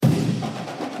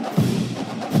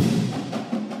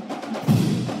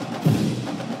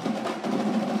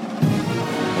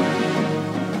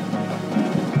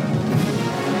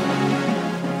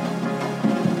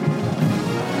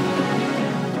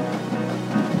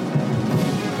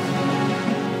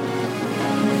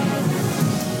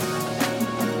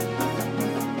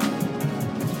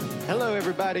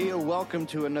everybody. Welcome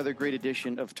to another great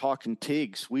edition of Talkin'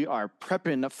 Tigs. We are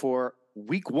prepping for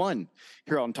week one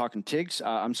here on Talkin' Tigs.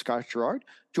 I'm Scott Gerard.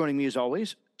 Joining me as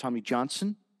always, Tommy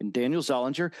Johnson and Daniel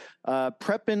Zollinger.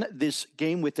 Prepping this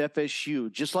game with FSU.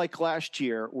 Just like last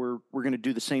year, we're going to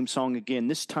do the same song again,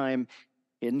 this time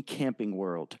in Camping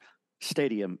World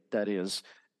Stadium, that is.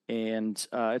 And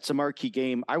it's a marquee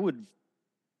game. I would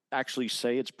actually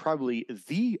say it's probably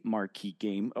the marquee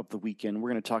game of the weekend.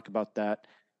 We're going to talk about that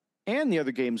and the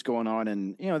other games going on.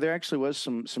 And, you know, there actually was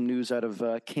some news out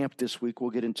of camp this week. We'll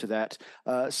get into that.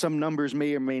 Some numbers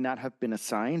may or may not have been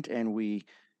assigned, and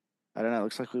I don't know, it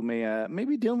looks like we may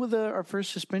be dealing with our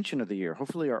first suspension of the year,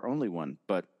 hopefully our only one.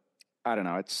 But I don't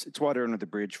know, it's water under the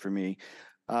bridge for me.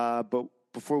 But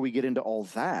before we get into all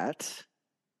that,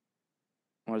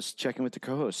 I was checking with the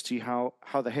co-host, see how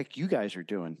the heck you guys are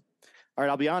doing. All right,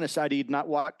 I'll be honest, I did not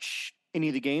watch any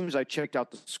of the games. I checked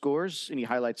out the scores, any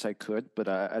highlights I could, but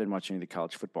I didn't watch any of the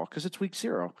college football because it's week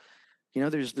 0. You know,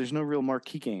 there's no real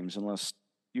marquee games unless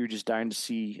you're just dying to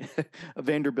see a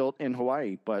Vanderbilt in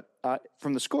Hawaii. But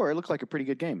from the score, it looked like a pretty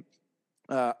good game.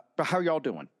 But how are y'all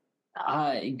doing?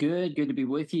 Good to be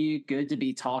with you. Good to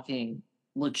be talking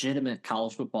legitimate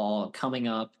college football coming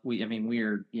up.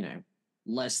 We're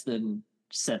less than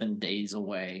 7 days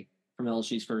away from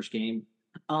LSU's first game.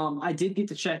 I did get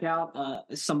to check out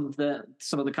some of the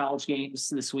college games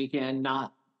this weekend,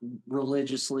 not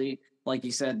religiously, like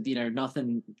you said.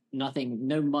 Nothing,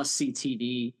 no must see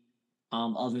TV,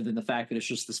 other than the fact that it's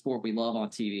just the sport we love on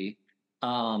TV.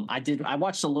 I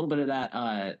watched a little bit of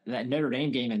that Notre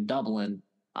Dame game in Dublin.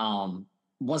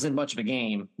 Wasn't much of a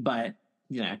game, but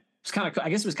it's kind of. I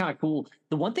guess it was kind of cool.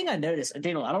 The one thing I noticed,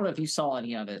 Daniel, I don't know if you saw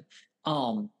any of it.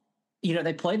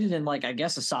 They played it in a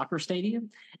soccer stadium,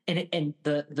 and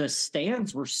the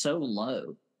stands were so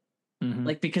low.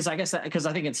 Mm-hmm. Because I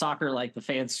think in soccer, the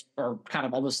fans are kind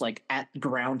of almost at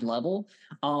ground level.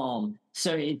 I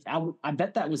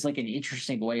bet that was an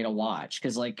interesting way to watch,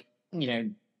 because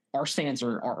our stands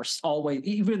are always,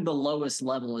 even the lowest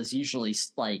level is usually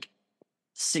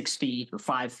 6 feet or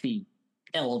 5 feet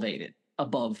elevated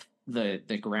above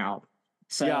the ground.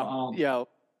 So yeah.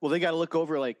 Well, they got to look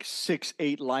over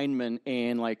 6'8" linemen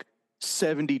and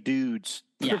 70 dudes.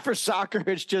 Yeah. For soccer,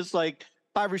 it's just 5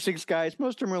 or 6 guys.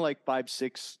 Most of them are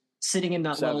 5'6", sitting in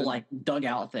that 7. Little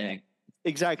dugout thing.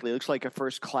 Exactly, it looks like a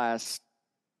first class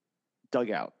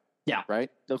dugout. Yeah, right.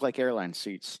 Look like airline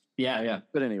seats. Yeah.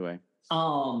 But anyway,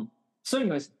 that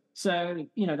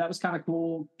was kind of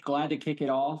cool. Glad to kick it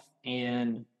off,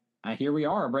 and here we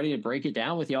are. I'm ready to break it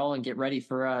down with y'all and get ready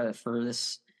for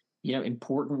this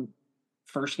important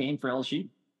first game for LSU.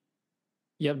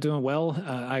 Yep, doing well.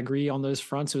 I agree on those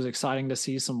fronts. It was exciting to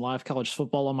see some live college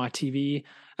football on my TV.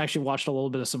 I actually watched a little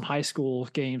bit of some high school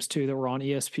games too that were on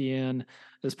ESPN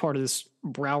as part of this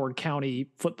Broward County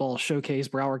football showcase.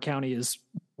 Broward County is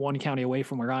one county away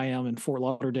from where I am in Fort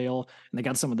Lauderdale, and they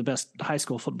got some of the best high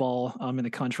school football in the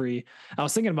country. I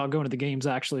was thinking about going to the games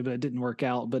actually, but it didn't work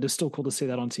out. But it's still cool to see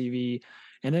that on TV.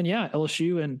 And then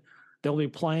LSU, and they'll be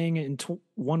playing in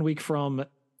 1 week from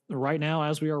right now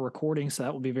as we are recording, so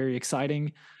that will be very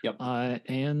exciting. Yep.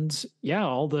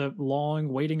 All the long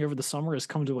waiting over the summer has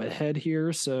come to a head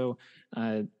here, so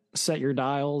set your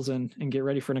dials and get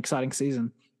ready for an exciting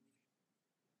season.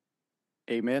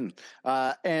 Amen.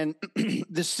 And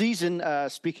this season,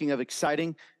 speaking of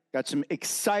exciting, got some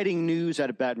exciting news out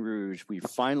of Baton Rouge. We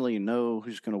finally know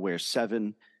who's going to wear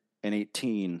 7 and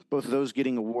 18. Both of those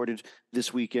getting awarded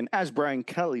this weekend, as Brian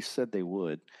Kelly said they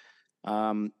would.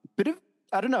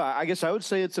 I don't know. I guess I would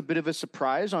say it's a bit of a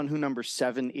surprise on who number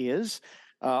 7 is.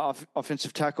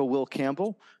 Offensive tackle Will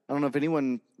Campbell. I don't know if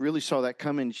anyone really saw that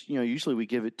coming. Usually we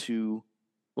give it to.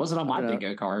 Wasn't on my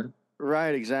bingo card.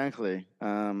 Right, exactly.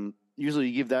 Usually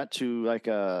you give that to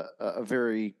a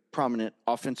very prominent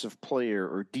offensive player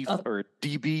or DB.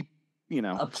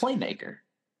 A playmaker.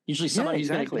 Usually somebody who's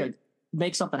going to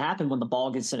make something happen when the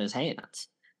ball gets in his hands.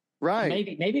 Right.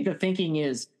 Maybe the thinking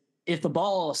is, if the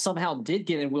ball somehow did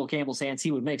get in Will Campbell's hands, he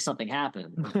would make something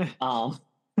happen. But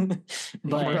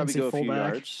probably go a few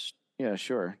yards. Yeah,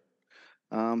 sure.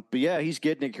 But yeah, he's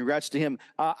getting it. Congrats to him.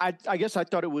 I guess I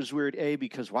thought it was weird,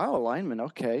 because wow, a lineman,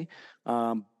 okay.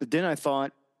 But then I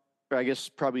thought, or I guess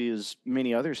probably as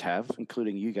many others have,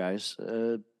 including you guys.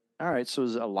 All right, so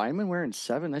is a lineman wearing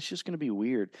 7? That's just going to be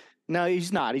weird. No,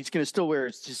 he's not. He's going to still wear.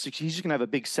 He's just going to have a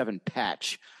big 7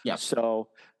 patch. Yeah. So.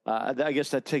 I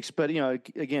guess that takes, but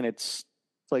again, it's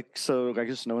so I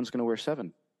guess no one's going to wear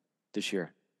 7 this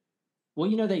year.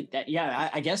 Well,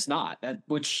 I guess not.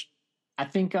 Which I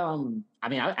think,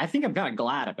 I think I'm kind of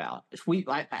glad about. If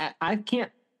I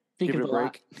can't think of a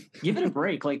break. Give it a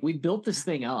break. We built this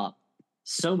thing up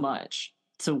so much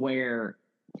to where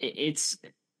it's.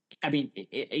 I mean,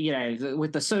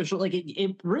 with the social, like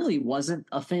it really wasn't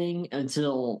a thing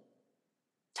until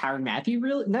Tyrann Mathieu.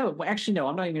 Really, no, actually, no.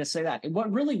 I'm not even going to say that.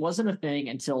 What really wasn't a thing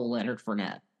until Leonard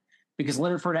Fournette, because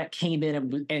Leonard Fournette came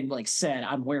in and like said,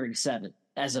 "I'm wearing 7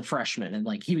 as a freshman," and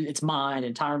like it's mine,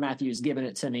 and Tyrann Mathieu is giving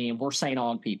it to me, and we're St.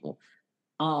 Aug people.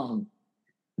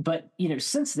 But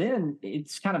since then,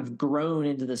 it's kind of grown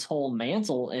into this whole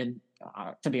mantle, and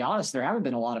to be honest, there haven't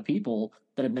been a lot of people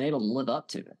that have been able to live up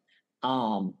to it.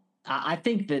 I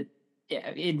think that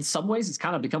in some ways it's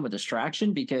kind of become a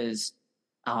distraction because,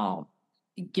 I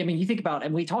mean, you think about,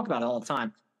 and we talk about it all the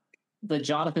time, the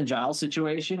Jonathan Giles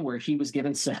situation where he was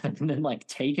given 7 and then like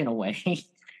taken away.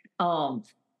 I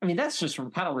mean, that's just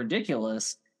kind of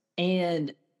ridiculous.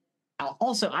 And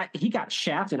also, he got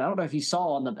shafted. I don't know if you saw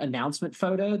on the announcement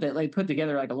photo that they put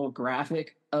together like a little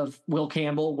graphic of Will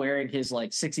Campbell wearing his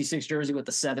like 66 jersey with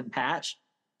the 7 patch.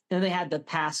 And they had the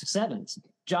past 7s.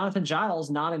 Jonathan Giles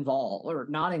not involved or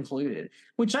not included,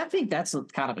 which I think that's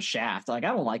kind of a shaft. Like, I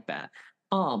don't like that.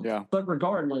 But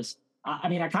regardless, I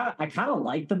mean, I kind of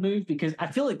like the move because I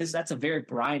feel like that's a very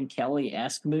Brian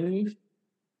Kelly-esque move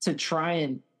to try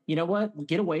and, you know what,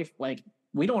 get away from, like,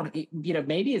 we don't,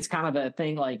 maybe it's kind of a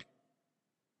thing like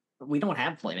we don't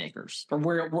have playmakers, or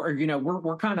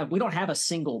we're kind of, we don't have a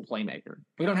single playmaker.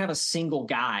 We don't have a single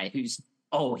guy who's,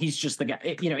 he's just the guy.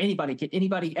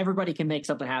 Everybody can make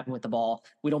something happen with the ball.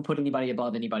 We don't put anybody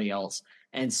above anybody else.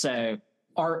 And so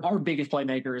our biggest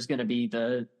playmaker is going to be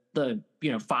the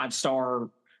 5-star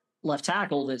left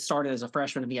tackle that started as a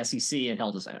freshman in the SEC and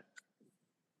held his own.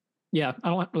 Yeah, I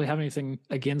don't really have anything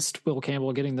against Will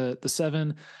Campbell getting the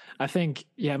 7. I think,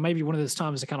 maybe one of those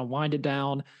times to kind of wind it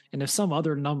down. And if some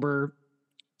other number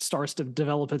starts to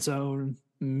develop its own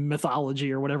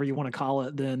mythology or whatever you want to call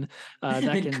it, then that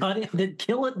can cut it, then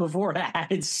kill it before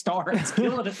it starts.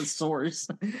 Kill it at the source.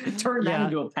 Turn that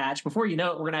into a patch. Before you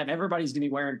know it, we're gonna have everybody's gonna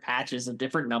be wearing patches of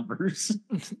different numbers.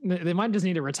 They might just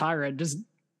need to retire it just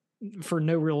for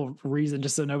no real reason,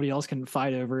 just so nobody else can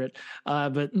fight over it.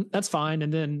 But that's fine.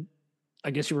 And then I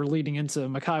guess you were leading into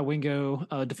Mekhi Wingo,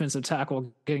 defensive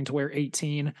tackle, getting to wear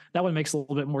 18. That one makes a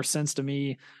little bit more sense to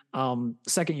me.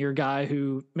 Second-year guy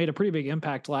who made a pretty big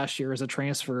impact last year as a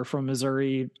transfer from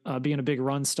Missouri, being a big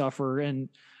run stuffer, and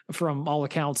from all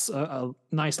accounts, a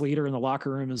nice leader in the locker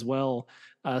room as well.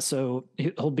 So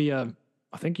he'll be I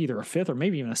think either a 5th or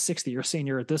maybe even a 6th-year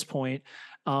senior at this point.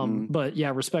 But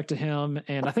yeah, respect to him.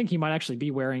 And I think he might actually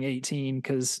be wearing 18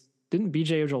 because didn't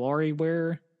BJ Ojolari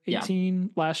wear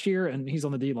 18 last year, and he's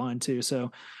on the D line too.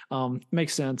 So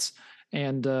makes sense.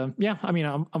 And I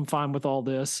mean, I'm fine with all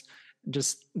this.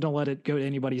 Just don't let it go to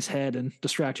anybody's head and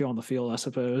distract you on the field, I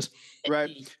suppose.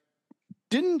 Right.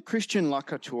 Didn't Christian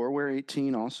Lacouture wear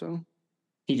 18 also?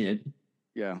 He did.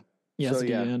 Yeah. Yeah, so,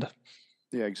 end.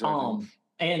 Yeah, exactly.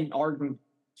 And Arden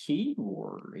Key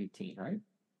wore 18, right?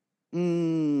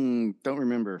 Don't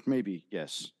remember. Maybe,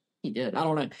 yes. He did. I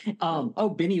don't know.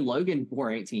 Benny Logan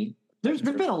wore 18. There's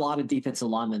been a lot of defensive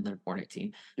linemen that have worn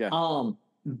 18. Yeah.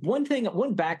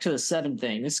 One back to the 7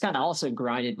 thing. This kind of also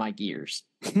grinded my gears.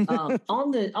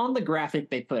 On the graphic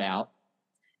they put out,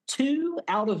 2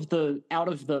 out of the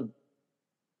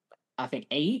I think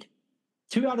 8,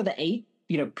 2 out of the 8,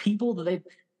 people that they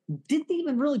didn't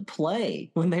even really play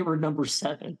when they were number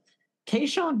 7.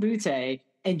 Kayshon Boutte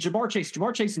and Jamar Chase.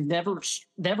 Jamar Chase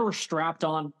never strapped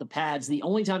on the pads. The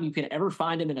only time you can ever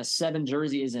find him in a 7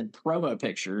 jersey is in promo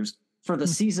pictures for the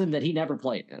season that he never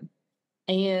played in.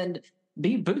 And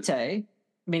Boutte, I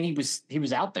mean, he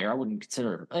was out there. I wouldn't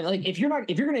consider, like, if you're going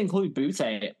to include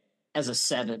Boutte as a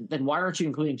 7, then why aren't you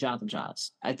including Jonathan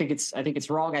Giles? I think it's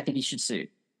wrong. I think he should sue.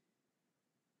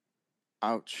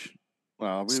 Ouch.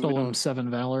 Well, stolen 7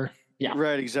 valor. Yeah,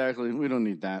 right. Exactly. We don't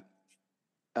need that.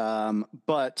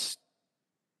 But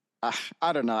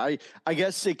I don't know. I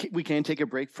guess we can take a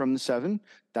break from the 7.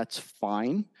 That's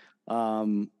fine.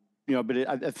 But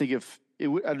I think if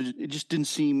it just didn't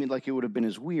seem like it would have been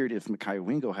as weird if Mekhi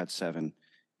Wingo had 7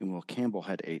 and Will Campbell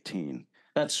had 18.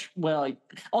 That's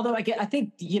although I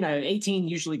think 18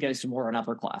 usually goes to more an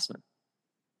upperclassman.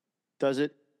 Does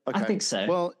it? Okay. I think so.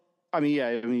 Well, I mean, yeah.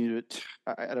 I mean,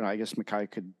 I don't know. I guess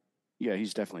Mekhi could. Yeah,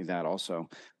 he's definitely that also.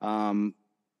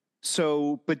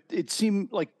 But it seemed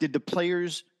like, did the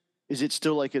players? Is it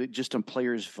still like just a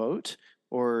players' vote,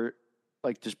 or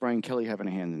like does Brian Kelly have a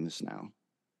hand in this now?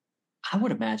 I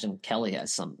would imagine Kelly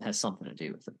has something to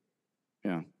do with it.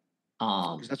 Yeah.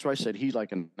 That's why I said he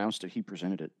announced it. He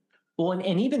presented it. Well,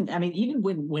 and even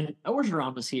when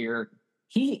Orgeron was here,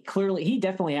 he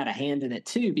definitely had a hand in it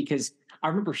too, because I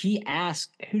remember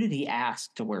who did he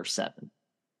ask to wear 7?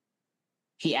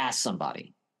 He asked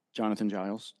somebody. Jonathan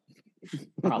Giles.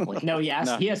 Probably. No, he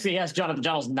asked. No. He asked Jonathan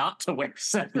Giles not to wear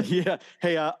 7. Yeah.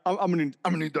 Hey, I'm gonna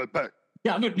need that back.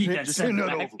 Yeah, I'm gonna need that Just 7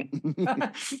 hand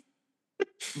that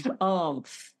back.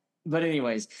 But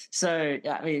anyways, so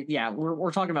I mean, yeah,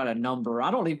 we're talking about a number.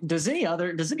 I don't even does any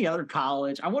other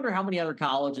college? I wonder how many other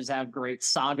colleges have great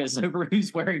sagas over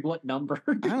who's wearing what number.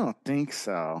 I don't think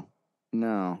so.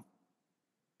 No.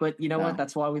 But you know what?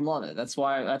 That's why we love it. That's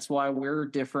why we're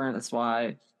different. That's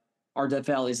why our Death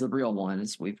Valley is the real one.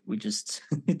 It's we just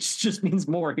it just means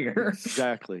more here.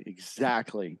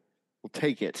 Exactly. We'll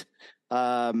take it.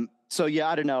 So yeah,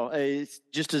 I don't know.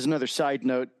 Just as another side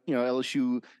note,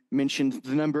 LSU mentioned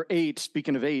the number 8.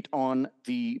 Speaking of 8, on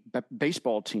the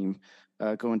baseball team,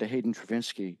 going to Hayden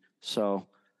Travinsky. So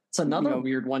it's another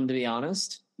weird one, to be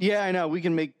honest. Yeah, I know. We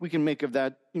can make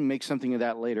something of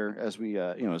that later as we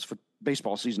as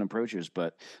baseball season approaches.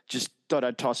 But just thought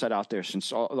I'd toss that out there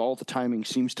since all the timing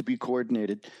seems to be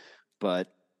coordinated.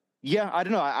 But yeah, I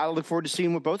don't know. I look forward to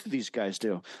seeing what both of these guys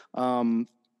do. And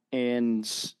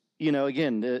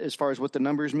again, as far as what the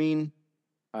numbers mean,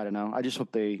 I don't know. I just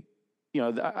hope they,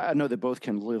 I know they both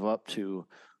can live up to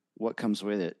what comes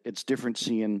with it. It's different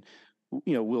seeing,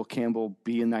 Will Campbell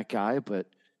being that guy, but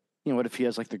what if he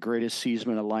has like the greatest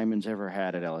season a lineman's ever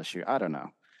had at LSU? I don't know.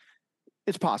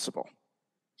 It's possible.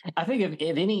 I think of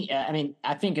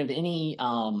any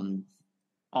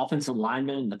offensive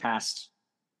lineman in the past,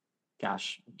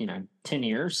 10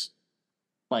 years,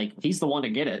 like he's the one to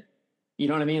get it. You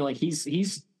know what I mean? Like he's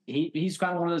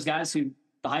kind of one of those guys who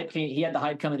he had the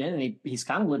hype coming in, and he's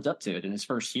kind of lived up to it in his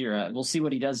first year. We'll see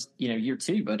what he does, year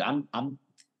 2, but I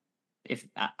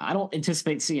don't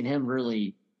anticipate seeing him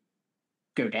really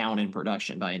go down in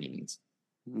production by any means.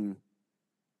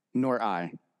 Nor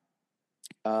I.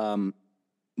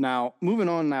 Now, moving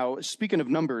on now, speaking of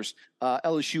numbers,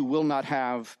 LSU will not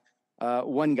have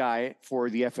one guy for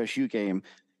the FSU game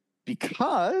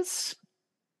because,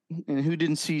 and who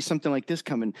didn't see something like this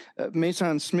coming,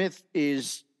 Mason Smith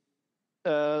is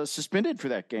suspended for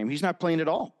that game. He's not playing at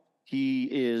all. He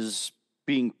is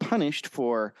being punished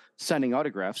for signing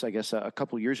autographs, I guess, a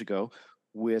couple years ago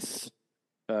with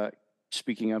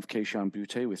speaking of Keishawn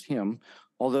Butte with him,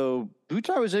 although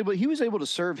Butte was able to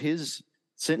serve his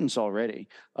sentence already.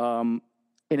 And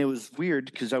it was weird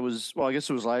because I guess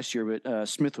it was last year, but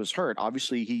Smith was hurt.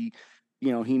 Obviously he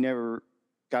never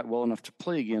got well enough to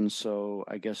play again. So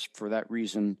I guess for that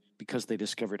reason, because they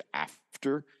discovered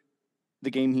after the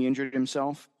game he injured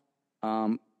himself,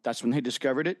 that's when they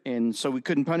discovered it. And so we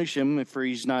couldn't punish him if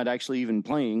he's not actually even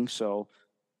playing. So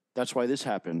that's why this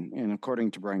happened. And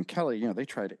according to Brian Kelly, they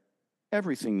tried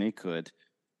everything they could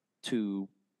to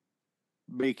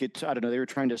make it, I don't know, they were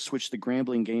trying to switch the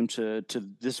Grambling game to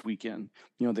this weekend.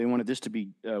 They wanted this to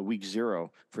be week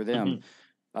 0 for them.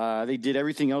 Mm-hmm. They did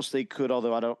everything else they could,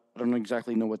 although I don't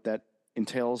exactly know what that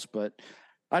entails, but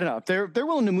I don't know. If they're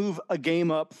willing to move a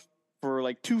game up for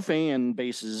like 2 fan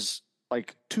bases,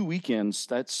 like 2 weekends,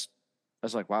 that's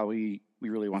like, wow, we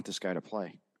really want this guy to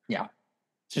play. Yeah.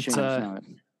 It's unfortunate.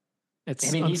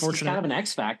 He's kind of an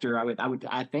X factor.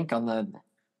 I think on the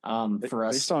for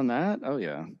us based on that. Oh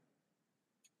yeah.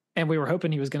 And we were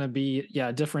hoping he was going to be,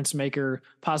 a difference maker,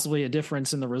 possibly a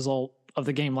difference in the result of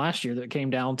the game last year that came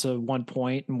down to 1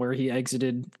 point and where he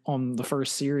exited on the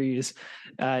first series.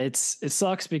 It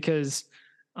sucks because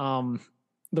the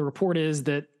report is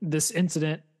that this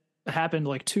incident happened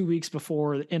like 2 weeks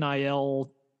before the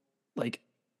NIL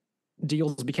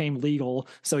deals became legal.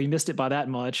 So he missed it by that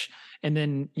much. And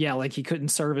then, he couldn't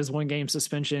serve his 1 game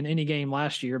suspension any game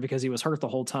last year because he was hurt the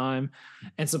whole time.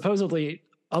 And supposedly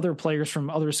other players from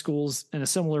other schools in a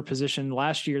similar position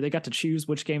last year, they got to choose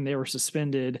which game they were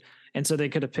suspended. And so they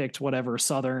could have picked whatever,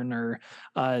 Southern or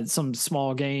some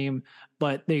small game,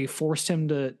 but they forced him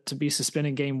to be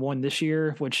suspended game 1 this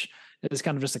year, which is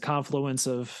kind of just a confluence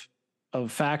of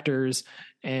factors,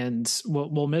 and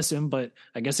we'll miss him, but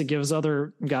I guess it gives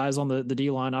other guys on the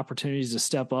D-line opportunities to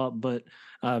step up. But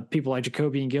people like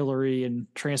Jacoby and Guillory and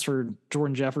transferred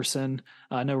Jordan Jefferson,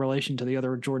 no relation to the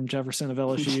other Jordan Jefferson of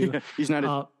LSU. He's not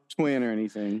a twin or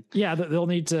anything. Yeah, they'll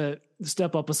need to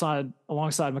step up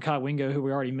alongside Makai Wingo, who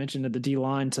we already mentioned at the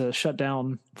D-line, to shut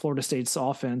down Florida State's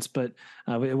offense. But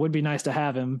it would be nice to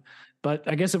have him. But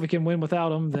I guess if we can win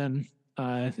without him, then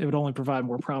it would only provide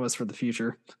more promise for the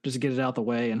future, just to get it out the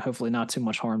way and hopefully not too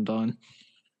much harm done.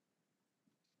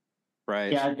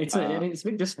 Right. Yeah, it's a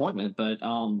big disappointment, but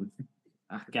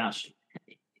gosh,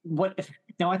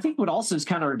 I think what also is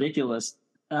kind of ridiculous.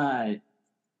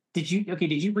 Did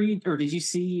you read or did you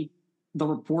see the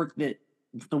report that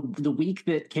the week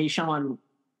that Keyshawn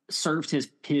served his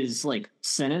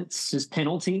sentence, his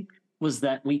penalty, was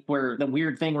that week where the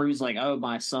weird thing where he was like, "Oh,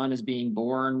 my son is being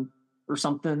born or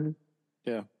something.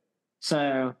 Yeah.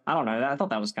 So I don't know. I thought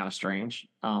that was kind of strange.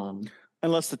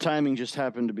 Unless the timing just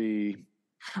happened to be.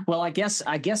 Well, I guess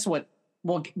what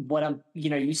I'm,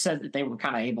 you said that they were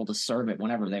kind of able to serve it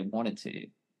whenever they wanted to.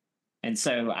 And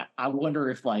so I wonder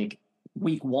if like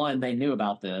week 1, they knew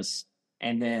about this.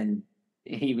 And then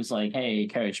he was like, hey,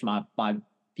 coach, my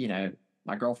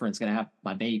girlfriend's going to have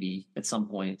my baby at some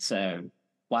point. So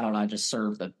why don't I just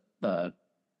serve the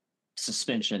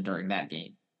suspension during that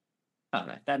game? I don't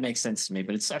know. That makes sense to me,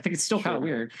 but I think it's still kind of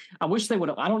weird. I wish they would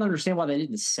have. I don't understand why they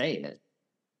didn't say it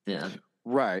then.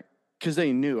 Right. Because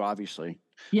they knew, obviously.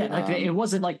 Yeah, like it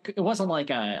wasn't like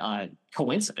a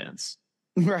coincidence.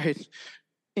 Right.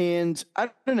 And I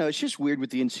don't know. It's just weird with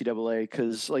the NCAA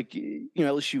because, like,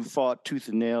 LSU fought tooth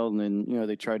and nail, and then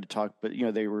they tried to talk, but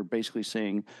they were basically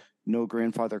saying no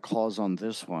grandfather clause on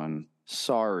this one.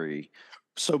 Sorry.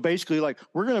 So basically, like,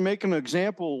 we're going to make an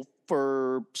example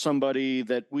for somebody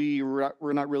that we're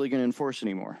not really going to enforce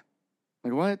anymore.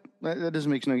 Like, what? That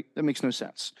doesn't makes no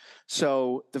sense.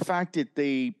 So the fact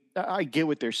that I get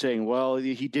what they're saying. Well,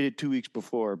 he did it 2 weeks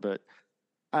before, but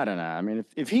I don't know. I mean,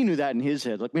 if he knew that in his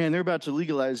head, like, man, they're about to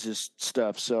legalize this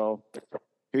stuff, so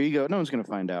here you go. No one's going to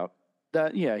find out.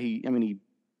 That, yeah, he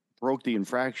broke the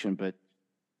infraction, but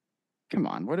come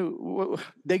on, what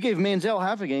they gave Manziel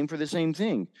half a game for the same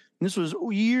thing. And this was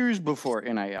years before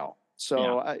NIL,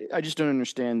 so yeah. I just don't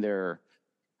understand their.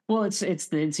 Well, it's the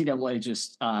NCAA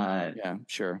just yeah,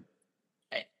 sure,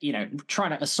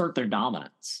 trying to assert their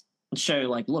dominance and show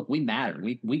like, look, we matter.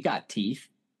 We got teeth.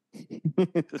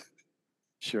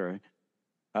 Sure.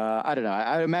 I don't know.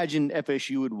 I imagine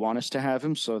FSU would want us to have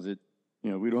him so that,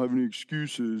 we don't have any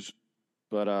excuses.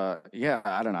 But, yeah,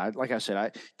 I don't know. Like I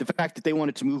said, the fact that they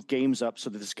wanted to move games up so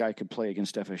that this guy could play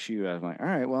against FSU, I was like, all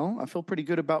right, well, I feel pretty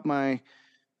good about my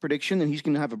prediction. And he's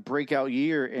going to have a breakout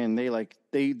year. And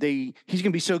he's going to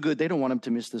be so good. They don't want him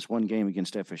to miss this one game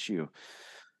against FSU.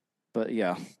 But,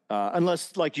 yeah,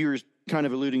 unless, like you were kind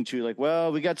of alluding to, like,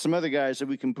 well, we got some other guys that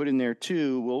we can put in there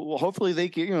too. Well, hopefully they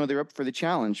can, they're up for the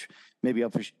challenge. Maybe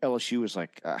LSU was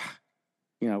like,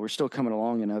 we're still coming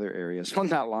along in other areas on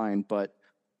that line, but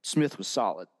Smith was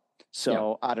solid.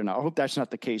 So yeah. I don't know. I hope that's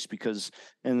not the case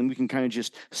and then we can kind of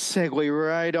just segue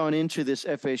right on into this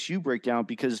FSU breakdown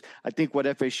because I think what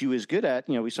FSU is good at,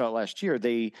 we saw it last year.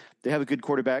 They have a good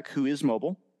quarterback who is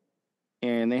mobile.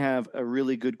 And they have a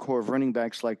really good core of running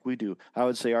backs like we do. I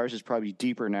would say ours is probably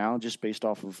deeper now just based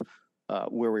off of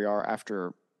where we are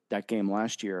after that game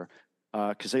last year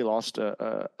because they lost,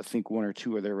 I think, 1 or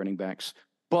 2 of their running backs.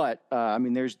 But,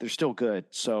 they're still good.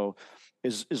 So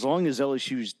as long as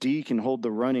LSU's D can hold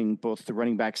the running, both the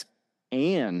running backs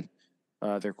and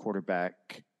their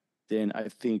quarterback, then I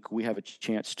think we have a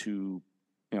chance to,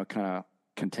 kind of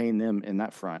contain them in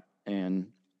that front and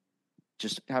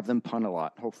just have them punt a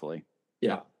lot, hopefully.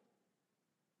 Yeah.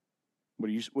 What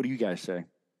do you guys say?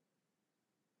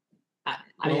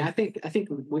 I think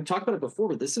we've talked about it before,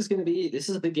 but this is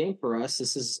a big game for us.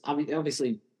 This is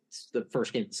obviously it's the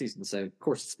first game of the season, so of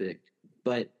course it's big.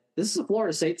 But this is a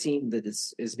Florida State team that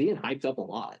is being hyped up a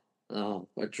lot.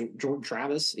 Like Jordan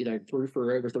Travis, threw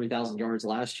for over 3,000 yards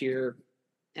last year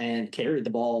and carried the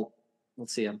ball.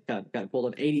 Let's see, I've got it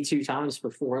pulled up 82 times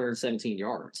for 417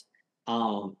 yards.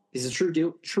 He's a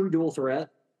true dual threat.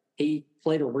 He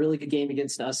played a really good game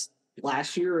against us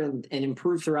last year and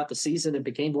improved throughout the season and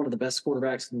became one of the best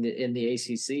quarterbacks in the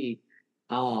ACC.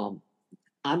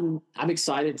 I'm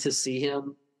excited to see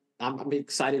him. I'm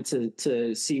excited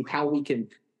to see how we can,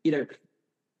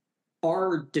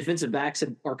 our defensive backs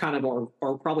are kind of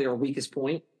are probably our weakest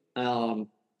point on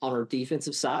our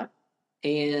defensive side.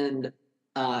 And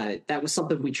that was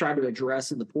something we tried to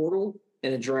address in the portal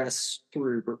and address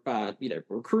through,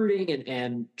 recruiting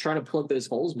and trying to plug those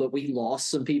holes. But we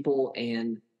lost some people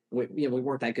and we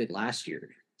weren't that good last year.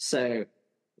 So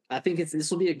I think this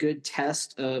will be a good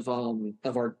test of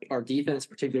our defense,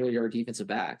 particularly our defensive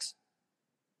backs.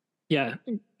 Yeah,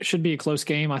 it should be a close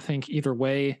game. I think either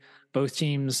way, both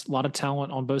teams, a lot of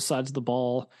talent on both sides of the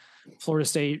ball. Florida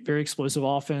State, very explosive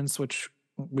offense, which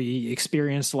we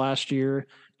experienced last year.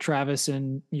 Travis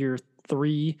in year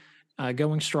 3,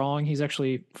 going strong. He's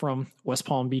actually from West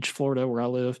Palm Beach, Florida, where I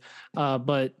live.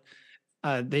 But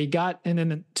they got, and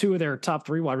then 2 of their top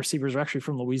 3 wide receivers are actually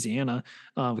from Louisiana,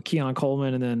 with Keon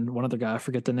Coleman and then one other guy, I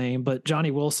forget the name. But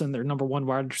Johnny Wilson, their number 1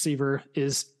 wide receiver,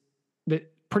 is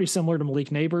pretty similar to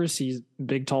Malik Neighbors. He's a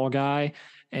big, tall guy.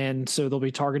 And so they'll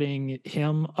be targeting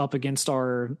him up against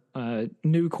our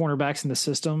new cornerbacks in the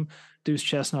system, Deuce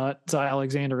Chestnut, Zy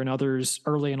Alexander, and others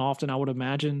early and often, I would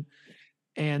imagine.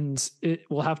 And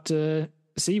we'll have to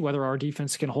see whether our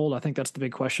defense can hold. I think that's the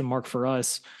big question mark for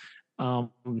us.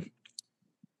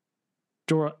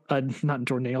 not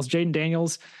Jordan Daniels, Jaden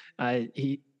Daniels.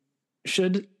 He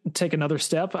should take another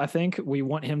step. I think we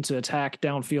want him to attack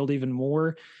downfield even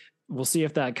more. We'll see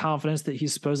if that confidence that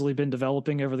he's supposedly been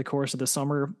developing over the course of the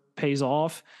summer pays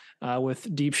off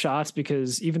with deep shots,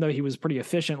 because even though he was pretty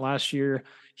efficient last year,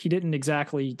 he didn't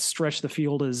exactly stretch the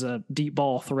field as a deep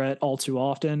ball threat all too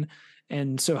often.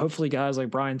 And so hopefully guys like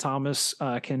Brian Thomas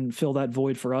can fill that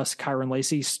void for us. Kyron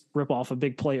Lacey rip off a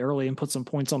big play early and put some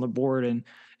points on the board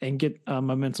and get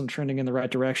momentum trending in the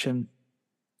right direction.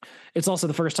 It's also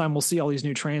the first time we'll see all these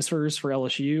new transfers for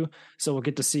LSU. So we'll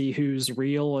get to see who's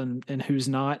real and who's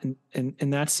not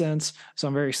in that sense. So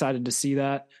I'm very excited to see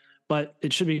that. But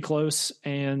it should be close,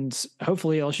 and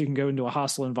hopefully LSU can go into a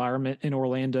hostile environment in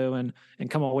Orlando and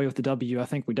come away with the W. I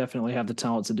think we definitely have the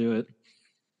talent to do it.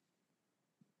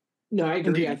 No, I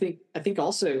agree. I think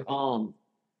also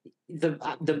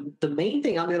the main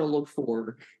thing I'm going to look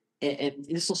for, and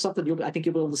this is something I think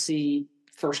you'll be able to see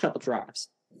first couple drives.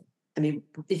 I mean,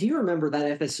 if you remember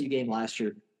that FSU game last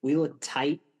year, we looked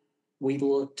tight. We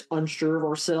looked unsure of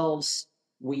ourselves.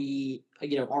 We,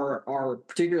 our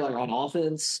particularly on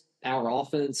offense, our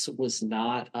offense was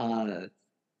not.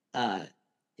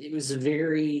 It was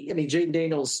very. I mean, Jaden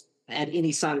Daniels had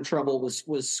any sign of trouble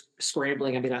was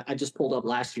scrambling. I mean, I just pulled up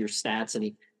last year's stats, and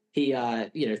he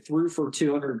threw for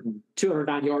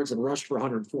 209 yards and rushed for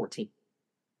 114.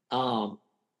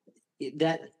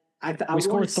 We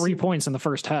scored 3 points in the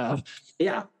first half.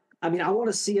 Yeah. I mean, I want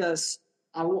to see us.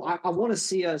 I want to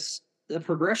see us. The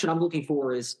progression I'm looking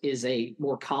for is a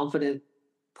more confident,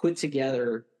 put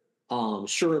together,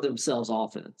 sure of themselves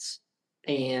offense.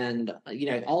 And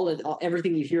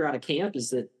everything you hear out of camp is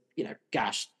that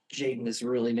gosh, Jaden has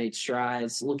really made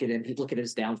strides. Look at him. Look at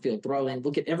his downfield throwing.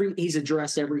 Look at he's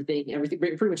addressed everything.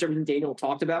 Pretty much everything Daniel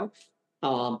talked about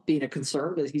being a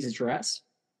concern that he's addressed.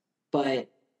 But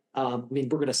I mean,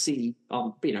 we're going to see,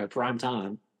 prime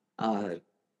time,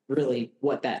 really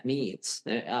what that means.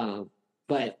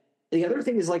 But the other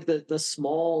thing is like the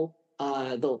small,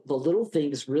 the little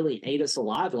things really ate us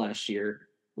alive last year.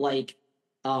 Like,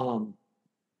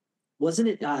 wasn't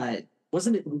it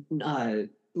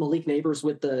Malik Neighbors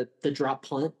with the drop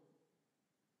punt?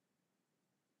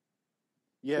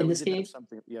 Yeah, in this game,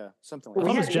 something like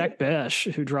that. It was Jack Besh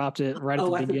who dropped it right at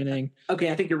the beginning.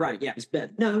 Okay, I think you're right. Yeah, it's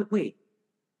Ben. No, wait.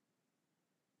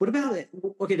 What about it?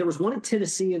 Okay, there was one in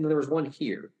Tennessee and there was one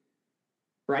here,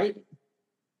 right?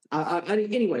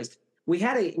 Anyways, we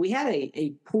had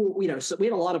a poor, so we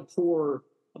had a lot of poor.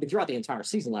 I mean, throughout the entire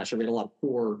season last year, we had a lot of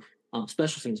poor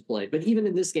special teams play. But even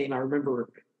in this game, I remember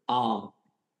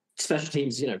special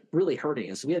teams, really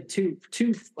hurting us. We had two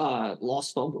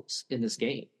lost fumbles in this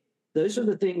game. Those are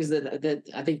the things that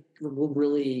I think will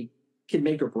really can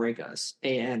make or break us.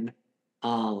 And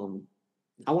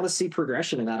I want to see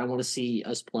progression in that. I want to see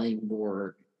us playing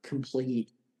more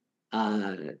complete,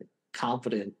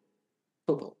 confident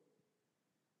football.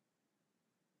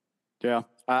 Yeah,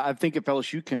 I think if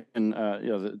LSU can,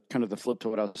 kind of the flip to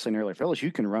what I was saying earlier, if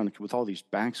LSU can run with all these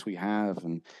backs we have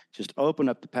and just open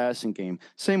up the passing game,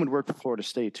 same would work for Florida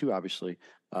State too, obviously.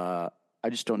 I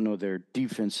just don't know their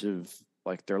defensive,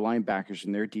 like their linebackers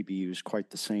and their DBUs quite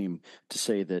the same to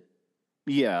say that,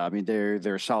 yeah, I mean,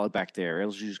 they're solid back there.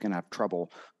 LSU's going to have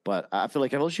trouble. But I feel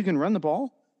like if LSU can run the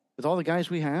ball with all the guys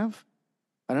we have,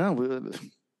 I don't know,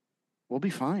 we'll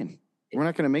be fine. We're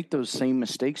not going to make those same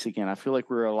mistakes again. I feel like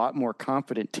we're a lot more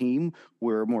confident team.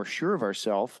 We're more sure of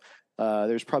ourselves.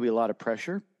 There's probably a lot of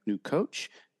pressure, new coach,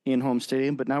 in-home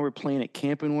stadium, but now we're playing at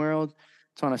Camping World.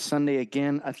 It's on a Sunday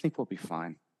again. I think we'll be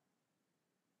fine.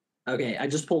 Okay, I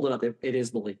just pulled it up. It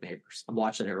is Malik Neighbors. I'm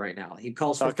watching it right now. He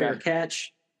calls for a fair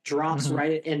catch, drops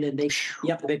right, and then they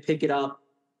pick it up,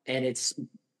 and it's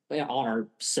on our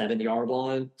 7-yard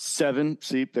line. 7.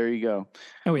 See, there you go.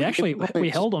 And we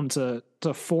held them to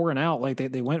 4 and out. Like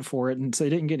they went for it, and so they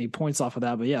didn't get any points off of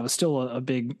that. But yeah, it was still a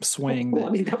big swing. Well, I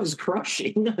mean, that was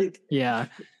crushing. Yeah,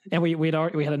 and we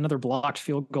had another blocked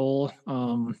field goal,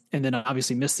 and then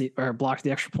obviously blocked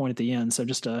the extra point at the end. So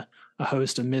just a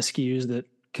host of miscues that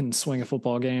can swing a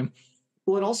football game.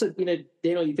 Well, and also,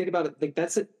 Daniel, you think about it, like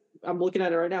that's it. I'm looking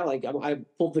at it right now. Like I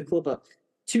pulled the clip up.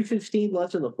 2:15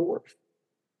 left in the fourth.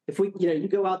 If we, you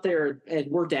go out there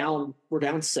and we're down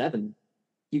 7.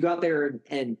 You go out there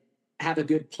and have a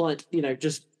good punt.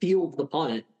 Just field the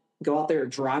punt. Go out there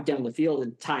and drive down the field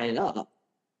and tie it up.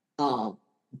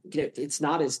 It's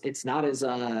not as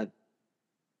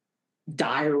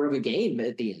dire of a game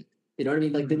at the end. You know what I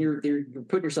mean? Like then you're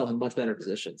putting yourself in a much better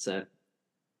position. So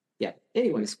yeah.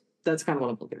 Anyways, that's kind of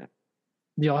what I'm looking at.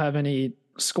 Do y'all have any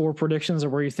score predictions or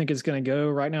where you think it's going to go.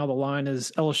 Right now, the line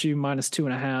is LSU minus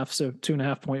 2.5, so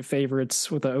 2.5-point favorites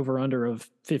with an over/under of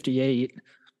 58.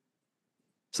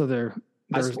 So they're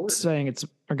saying it's.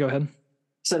 Or go ahead.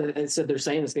 So they're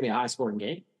saying it's going to be a high-scoring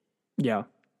game. Yeah.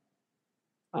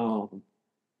 I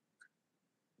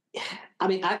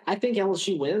mean, I think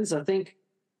LSU wins. I think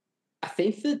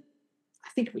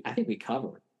we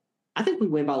cover. I think we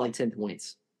win by like 10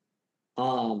 points.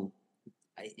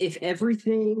 If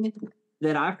everything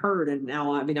that I've heard, and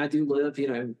now, I mean, I do live,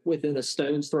 within a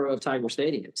stone's throw of Tiger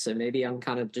Stadium, so maybe I'm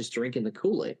kind of just drinking the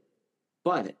Kool-Aid.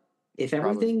 But if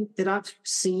everything that I've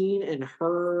seen and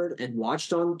heard and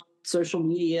watched on social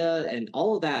media and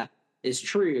all of that is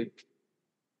true,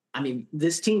 I mean,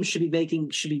 this team should be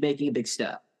making a big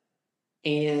step.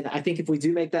 And I think if we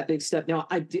do make that big step, now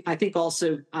I think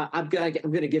also I'm going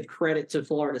to give credit to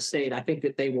Florida State. I think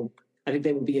they will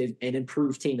be an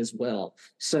improved team as well.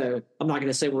 So I'm not going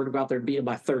to say we're going to go out there and beat them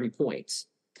by 30 points,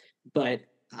 but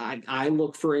I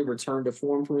look for a return to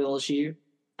form from LSU.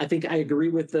 I think I agree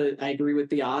with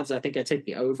the odds. I think I take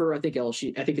the over. I think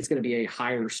it's going to be a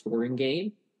higher scoring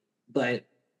game, but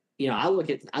I look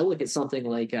at something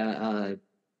like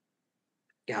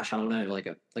gosh, I don't know, like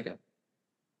a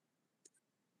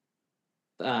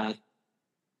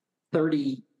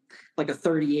 30, like a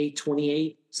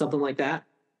 38-28, something like that.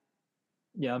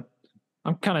 Yeah,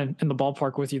 I'm kind of in the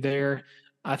ballpark with you there.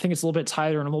 I think it's a little bit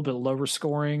tighter and a little bit lower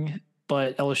scoring,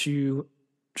 but LSU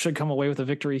should come away with a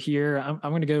victory here. I'm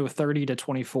going to go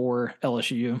 30-24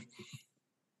 LSU.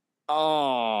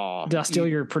 Oh, did I steal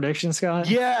your prediction, Scott?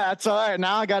 Yeah, that's all right.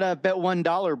 Now I got to bet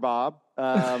 $1, Bob.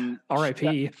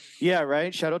 R.I.P. Yeah,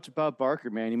 right. Shout out to Bob Barker,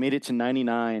 man. He made it to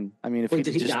 99. I mean, did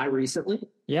he die recently?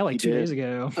 Yeah, like 2 days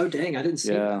ago. Oh, dang, I didn't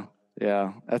see it.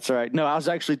 Yeah, that's all right. No, I was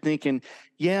actually thinking,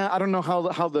 I don't know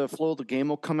how the flow of the game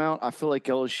will come out. I feel like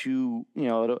LSU,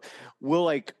 will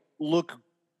like look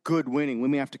good winning. We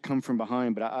may have to come from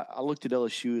behind, but I looked at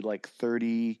LSU like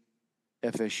 30,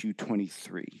 FSU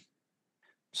 23.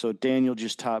 So Daniel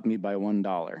just topped me by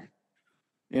 $1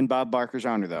 in Bob Barker's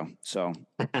honor, though. So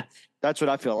that's what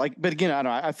I feel like. But again, I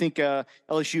don't know. I think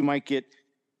LSU might get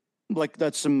like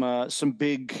that's some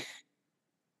big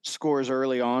scores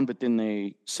early on, but then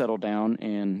they settle down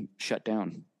and shut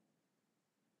down.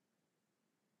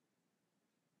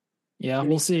 Yeah,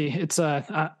 we'll see. It's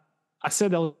I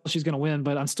said LSU's going to win,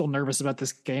 but I'm still nervous about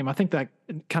this game. I think that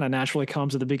kind of naturally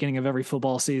comes at the beginning of every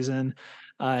football season.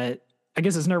 I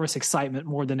guess it's nervous excitement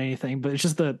more than anything, but it's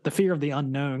just the fear of the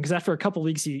unknown. Because after a couple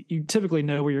weeks, you typically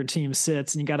know where your team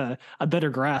sits and you got a better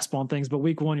grasp on things. But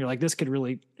week one, you're like,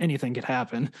 anything could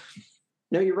happen.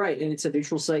 No, you're right. And it's a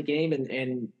neutral site game.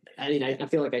 And I mean, I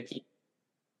feel like I keep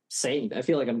saying, I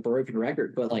feel like I'm a broken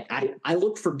record, but like I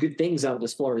look for good things out of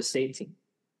this Florida State team.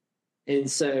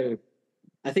 And so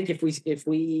I think if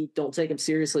we don't take them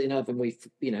seriously enough and we,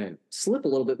 slip a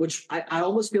little bit, which I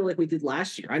almost feel like we did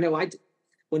last year. I know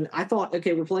when I thought,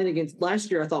 okay, last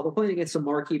year I thought we're playing against a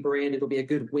marquee brand. It'll be a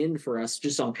good win for us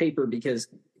just on paper because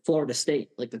Florida State,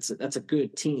 like that's a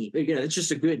good team. It's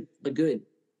just a good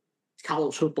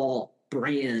college football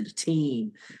brand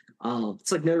team.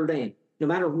 It's like Notre Dame. No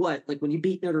matter what, like when you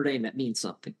beat Notre Dame, that means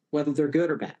something, whether they're good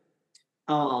or bad.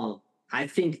 I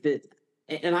think that,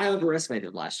 and I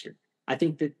overestimated last year. I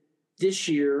think that this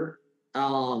year,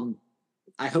 I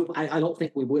don't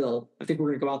think we will. I think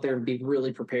we're going to go out there and be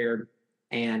really prepared.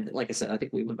 And like I said, I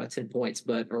think we win by 10 points,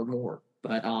 or more.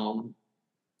 But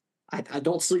I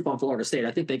don't sleep on Florida State.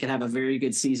 I think they can have a very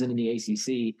good season in the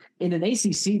ACC, in an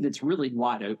ACC that's really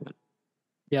wide open.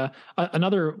 Yeah.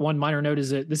 Another one minor note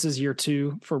is that this is year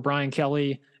 2 for Brian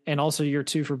Kelly and also year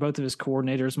 2 for both of his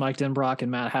coordinators, Mike Denbrock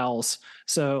and Matt House.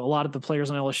 So a lot of the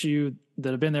players on LSU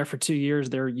that have been there for 2 years,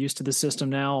 they're used to the system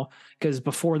now, because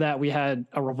before that we had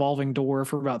a revolving door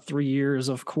for about 3 years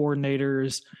of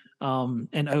coordinators,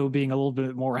 and O being a little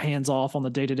bit more hands-off on the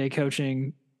day-to-day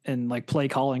coaching and like play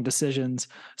calling decisions.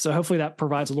 So hopefully that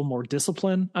provides a little more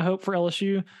discipline, I hope, for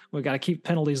LSU. We've got to keep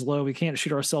penalties low. We can't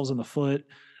shoot ourselves in the foot.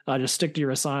 Just stick to your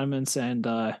assignments and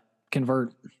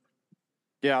convert.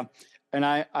 Yeah. And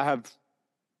I have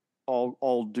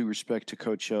all due respect to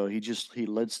Coach O. He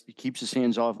keeps his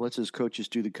hands off, lets his coaches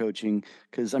do the coaching.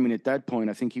 Because, I mean, at that point,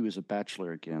 I think he was a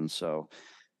bachelor again. So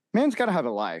man's got to have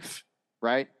a life,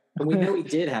 right? And we know he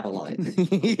did have a life.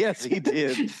 Yes, he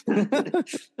did.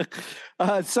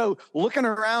 So looking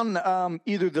around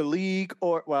either the league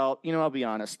or, I'll be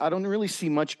honest, I don't really see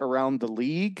much around the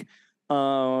league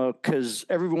because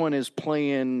everyone is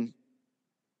playing,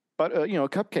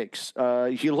 cupcakes.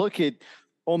 If you look at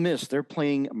Ole Miss, they're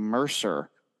playing Mercer.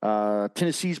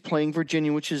 Tennessee's playing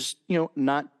Virginia, which is,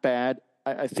 not bad.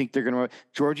 I think they're going to.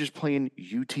 Georgia's playing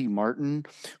UT Martin.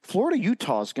 Florida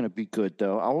Utah is going to be good,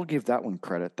 though. I will give that one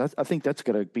credit. I think that's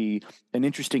going to be an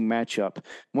interesting matchup.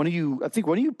 One of you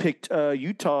picked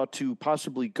Utah to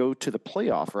possibly go to the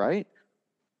playoff, right?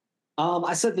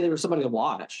 I said that there was somebody to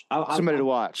watch. Somebody to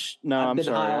watch. No, I'm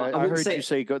sorry. I heard you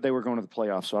say they were going to the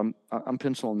playoffs, so I'm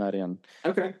penciling that in.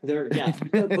 Okay,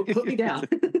 put me down.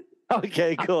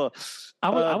 Okay, cool.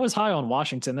 I was high on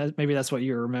Washington. Maybe that's what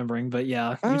you were remembering, but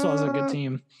yeah, Utah's a good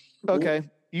team. Okay,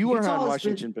 you were high on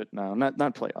Washington, but no, not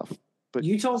playoff. But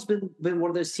Utah's been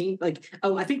one of those teams. Like,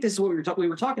 I think this is what we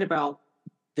were talking about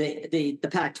the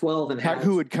Pac-12 and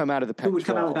who would come out of the Pac-12. Who would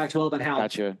come out of the Pac-12 and how?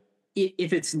 Gotcha.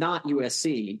 If it's not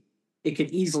USC, it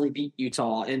could easily beat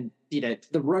Utah, and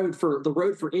the road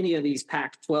for any of these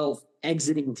Pac-12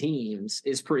 exiting teams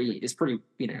is pretty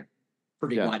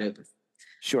wide open.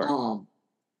 Sure.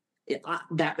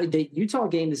 The Utah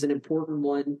game is an important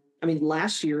one. I mean,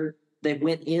 last year they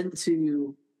went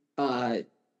into the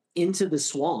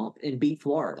swamp and beat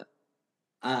Florida.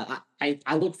 I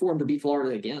look for them to beat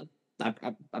Florida again. I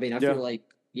feel like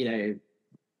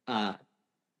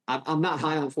I'm not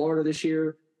high on Florida this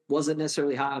year. Wasn't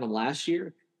necessarily high on them last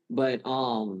year, but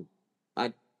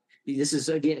this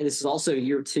is also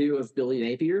year 2 of Billy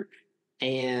Napier,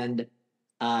 and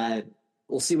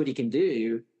we'll see what he can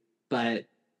do. But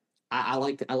I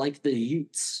like the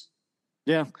Utes.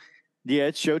 Yeah,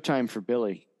 it's showtime for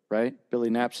Billy, right? Billy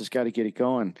Naps has got to get it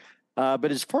going.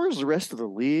 But as far as the rest of the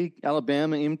league,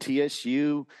 Alabama,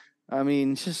 MTSU, I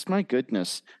mean, just my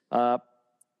goodness.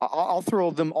 I'll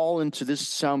throw them all into this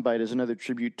soundbite as another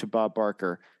tribute to Bob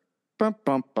Barker. I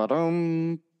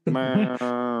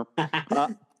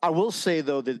will say,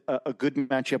 though, that a good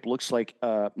matchup looks like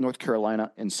North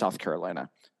Carolina and South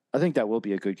Carolina. I think that will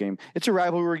be a good game. It's a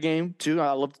rivalry game, too.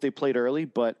 I love that they played early,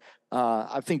 but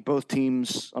I think both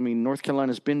teams, I mean, North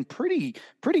Carolina's been pretty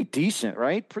decent,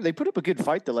 right? They put up a good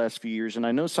fight the last few years, and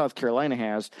I know South Carolina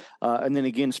has. And then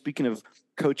again, speaking of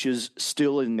coaches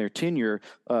still in their tenure,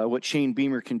 what Shane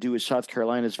Beamer can do with South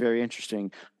Carolina is very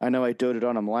interesting. I know I doted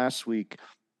on him last week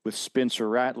with Spencer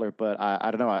Rattler, but I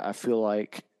don't know. I feel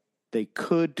like they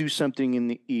could do something in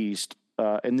the East,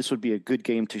 and this would be a good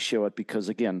game to show it because,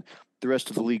 again, the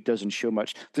rest of the league doesn't show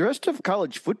much. The rest of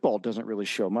college football doesn't really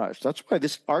show much. That's why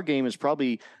our game is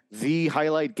probably the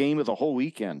highlight game of the whole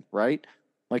weekend, right?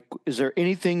 Like, is there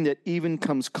anything that even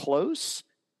comes close?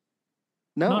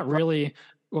 No, not really.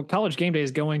 Well, College Game Day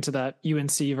is going to that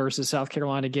UNC versus South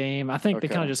Carolina game. I think they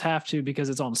kind of just have to because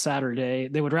it's on Saturday.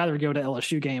 They would rather go to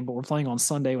LSU game, but we're playing on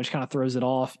Sunday, which kind of throws it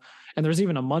off. And there's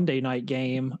even a Monday night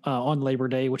game on Labor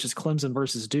Day, which is Clemson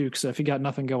versus Duke. So if you got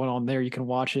nothing going on there, you can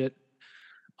watch it.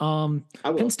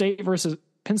 Penn State versus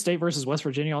West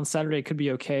Virginia on Saturday could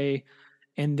be okay.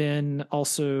 And then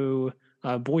also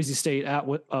Boise State at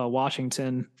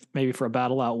Washington, maybe for a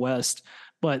battle out west.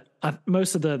 But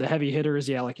most of the heavy hitters,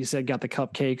 like you said, got the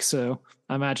cupcakes. So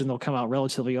I imagine they'll come out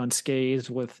relatively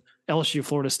unscathed, with LSU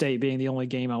Florida State being the only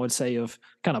game I would say of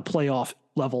kind of playoff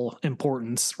level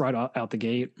importance right out the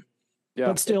gate. Yeah.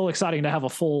 But still exciting to have a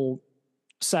full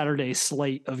Saturday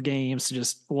slate of games to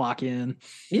just lock in.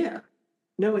 Yeah.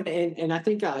 No, and I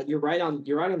think you're right on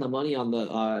the money on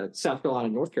the South Carolina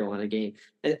North Carolina game,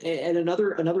 and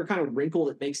another kind of wrinkle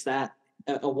that makes that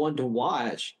a one to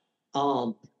watch.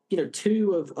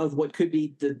 Two of what could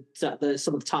be some of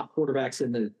the top quarterbacks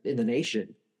in the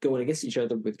nation going against each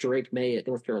other, with Drake May at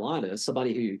North Carolina,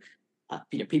 somebody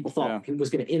who people thought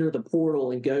was going to enter the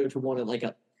portal and go to one of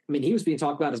he was being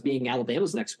talked about as being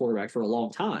Alabama's next quarterback for a long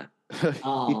time.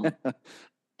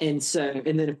 And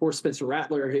then of course Spencer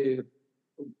Rattler, who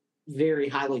very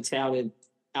highly touted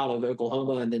out of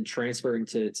Oklahoma and then transferring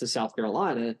to South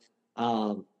Carolina.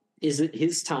 Is it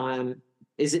his time?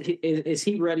 Is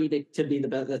he ready to be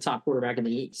the top quarterback in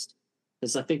the East?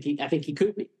 Because I think he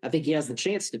could be. I think he has the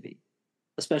chance to be,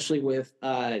 especially with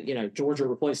Georgia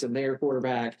replacing their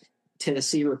quarterback,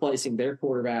 Tennessee replacing their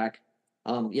quarterback.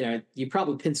 You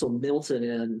probably pencil Milton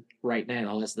in right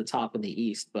now as the top in the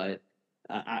East, but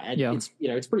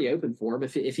it's pretty open for him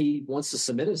if he wants to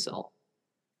submit himself.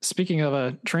 Speaking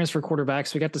of transfer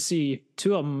quarterbacks, we got to see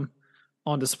two of them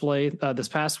on display this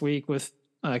past week, with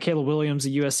Caleb Williams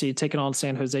at USC taking on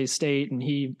San Jose State, and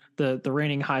the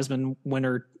reigning Heisman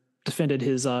winner, defended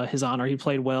his honor. He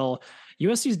played well.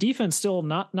 USC's defense still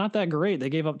not that great. They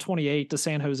gave up 28 to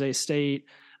San Jose State.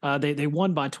 They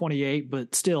won by 28,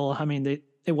 but still,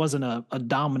 it wasn't a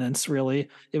dominance really.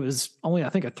 It was only, I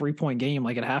think, a 3-point game,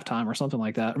 like at halftime or something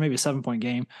like that, or maybe a 7-point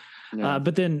game. Yeah.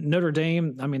 But then Notre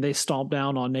Dame, they stomped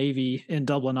down on Navy in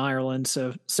Dublin, Ireland.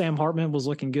 So Sam Hartman was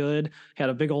looking good, had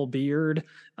a big old beard,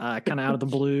 kind of out of the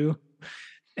blue.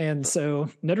 And so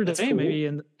Notre That's Dame cool. maybe,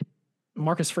 and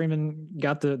Marcus Freeman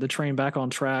got the train back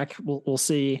on track. We'll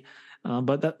see.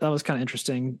 But that was kind of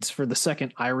interesting. It's for the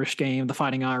second Irish game. The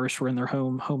Fighting Irish were in their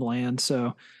homeland.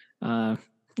 So, yeah,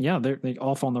 they're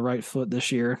off on the right foot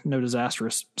this year. No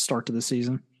disastrous start to the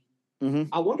season.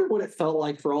 Mm-hmm. I wonder what it felt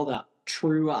like for all the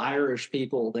true Irish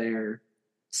people there,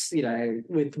 you know,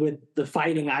 with the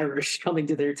Fighting Irish coming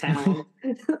to their town.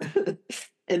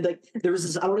 And like there was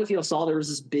this, I don't know if you saw, there was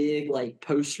this big like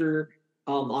poster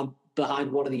on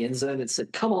behind one of the end zone. It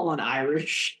said, "Come on,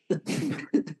 Irish." Yeah.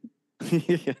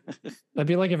 That'd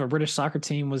be like if a British soccer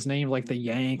team was named like the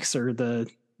Yanks or the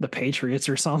Patriots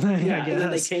or something. Yeah, I guess. And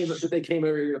then they came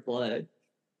over here to play.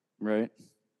 Right.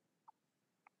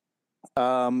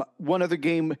 One other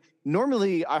game.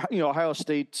 Normally, Ohio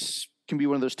State can be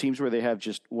one of those teams where they have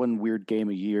just one weird game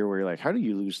a year where you're like, how do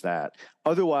you lose that?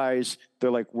 Otherwise,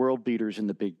 they're like world beaters in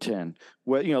the Big Ten.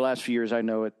 Well, last few years, I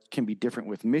know it can be different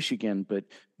with Michigan, but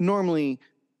normally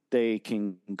they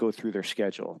can go through their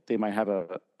schedule. They might have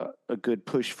a good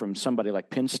push from somebody like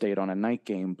Penn State on a night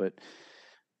game, but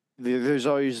there's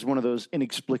always one of those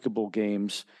inexplicable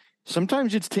games.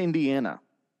 Sometimes it's to Indiana,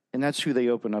 and that's who they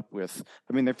open up with.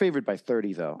 I mean, they're favored by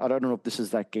 30, though. I don't know if this is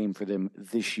that game for them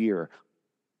this year,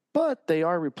 but they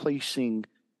are replacing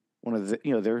one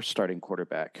of their starting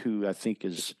quarterback, who I think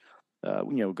is,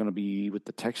 going to be with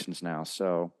the Texans now.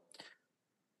 So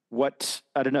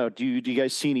I don't know. Do you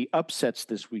guys see any upsets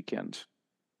this weekend?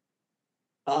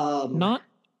 Not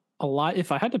a lot.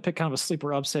 If I had to pick kind of a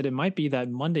sleeper upset, it might be that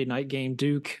Monday night game,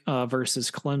 Duke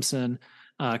versus Clemson.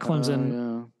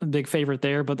 Clemson, big favorite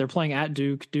there, but they're playing at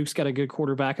Duke. Duke's got a good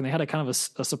quarterback, and they had a kind of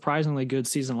a surprisingly good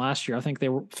season last year. I think they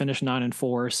finished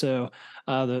 9-4. So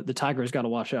the Tigers got to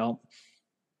watch out.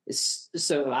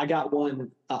 So I got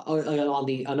one on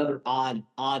another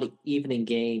odd evening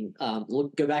game.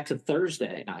 Go back to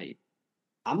Thursday night.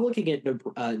 I'm looking at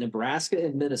Nebraska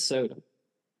and Minnesota.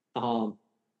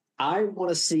 I want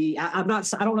to see. I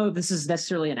don't know if this is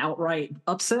necessarily an outright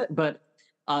upset, but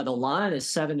the line is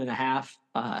 7.5.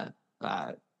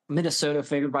 Minnesota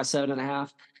favored by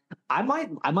 7.5.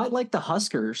 I might like the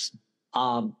Huskers.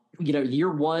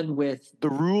 Year one with the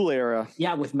Rule era.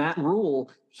 Yeah, with Matt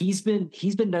Rule, he's been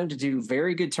known to do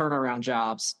very good turnaround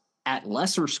jobs at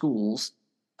lesser schools,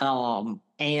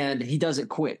 and he does it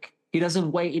quick. He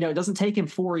doesn't wait. It doesn't take him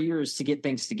 4 years to get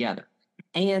things together.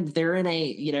 And they're in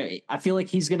I feel like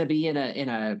he's going to be in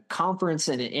a conference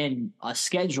and in a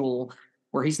schedule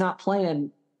where he's not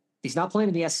playing in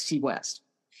the SEC West,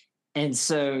 and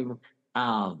so.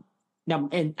 Now,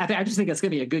 and I just think it's going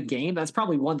to be a good game. That's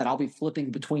probably one that I'll be flipping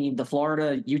between the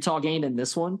Florida-Utah game and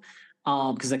this one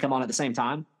because they come on at the same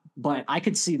time. But I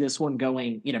could see this one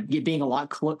going, being a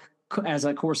lot, as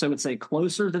of course I would say,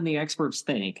 closer than the experts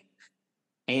think.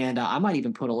 And I might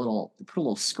even put a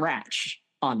little scratch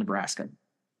on Nebraska.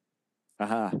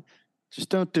 Just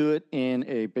don't do it in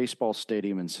a baseball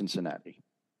stadium in Cincinnati,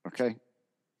 okay?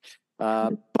 I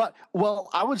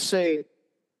would say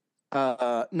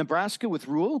Nebraska with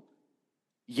Rule.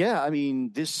 Yeah, I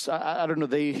mean, I don't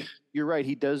know. You're right.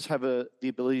 He does have the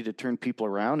ability to turn people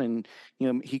around, and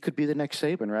he could be the next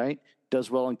Saban, right? Does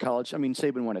well in college. I mean,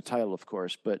 Saban won a title, of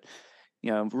course, but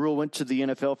Rule went to the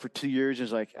NFL for 2 years and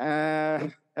is like,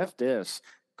 F this.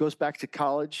 Goes back to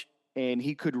college, and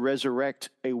he could resurrect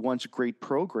a once great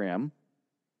program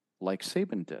like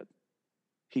Saban did.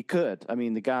 He could. I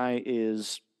mean, the guy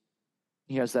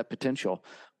he has that potential.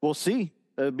 We'll see.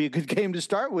 It'd be a good game to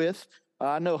start with.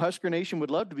 I know Husker Nation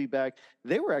would love to be back.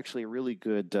 They were actually a really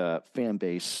good fan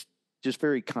base, just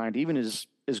very kind, even as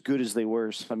good as they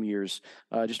were some years.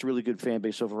 Just a really good fan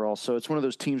base overall. So it's one of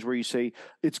those teams where you say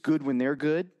it's good when they're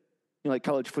good, like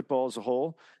college football as a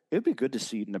whole. It'd be good to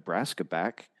see Nebraska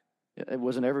back. It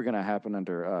wasn't ever going to happen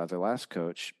under their last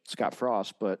coach, Scott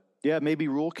Frost. But, yeah, maybe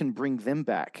Rule can bring them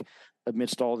back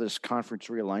amidst all this conference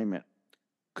realignment.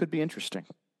 Could be interesting.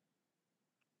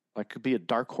 Like, could be a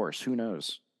dark horse. Who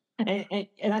knows? And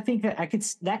I think that I could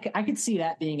see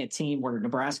that being a team where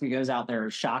Nebraska goes out there,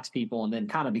 shocks people, and then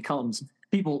kind of becomes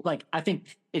people. Like, I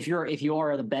think if you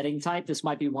are the betting type, this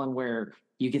might be one where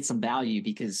you get some value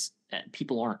because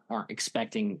people aren't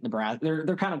expecting Nebraska.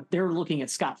 They're looking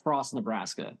at Scott Frost,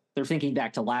 Nebraska. They're thinking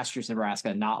back to last year's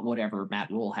Nebraska, not whatever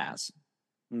Matt Rule has.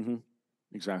 Mm-hmm.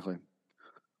 Exactly.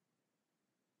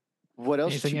 What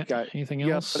else you got? Anything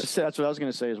else? Yeah, that's what I was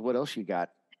going to say. Is what else you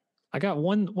got? I got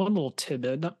one little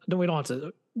tidbit. We don't have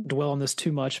to dwell on this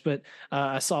too much, but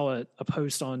I saw a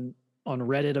post on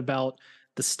Reddit about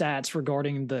the stats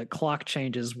regarding the clock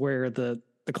changes where the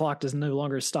clock does no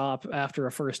longer stop after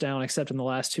a first down except in the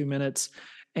last 2 minutes.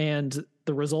 And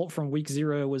the result from week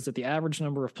 0 was that the average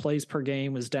number of plays per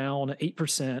game was down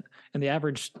 8%, and the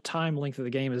average time length of the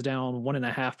game is down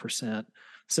 1.5%.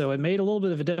 So it made a little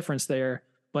bit of a difference there,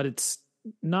 but it's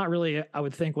not really, I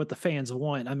would think, what the fans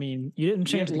want. I mean, you didn't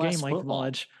change the game length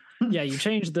much. Yeah, you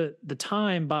changed the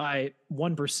time by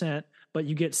 1%, but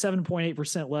you get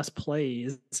 7.8% less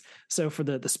plays. So for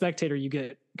the spectator, you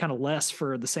get kind of less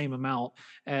for the same amount.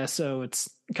 So it's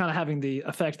kind of having the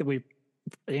effect that we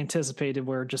anticipated,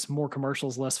 where just more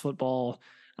commercials, less football.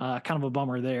 Kind of a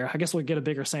bummer there. I guess we'll get a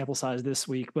bigger sample size this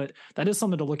week, but that is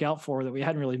something to look out for that we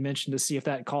hadn't really mentioned, to see if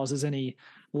that causes any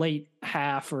late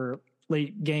half or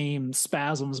late game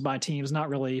spasms by teams not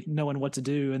really knowing what to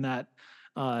do in that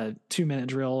 2-minute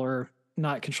drill, or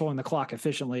not controlling the clock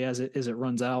efficiently as it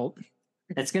runs out.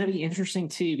 It's going to be interesting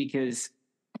too, because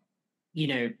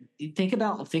think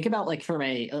about like from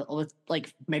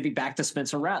like maybe back to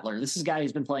Spencer Rattler. This is a guy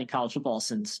who's been playing college football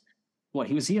since what?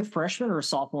 Was he a freshman or a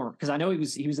sophomore? Because I know he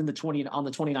was in the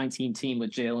 2019 team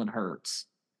with Jalen Hurts.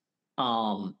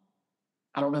 I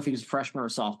don't know if he was a freshman or a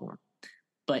sophomore,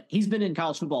 but he's been in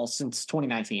college football since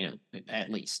 2019 at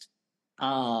least.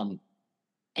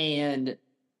 And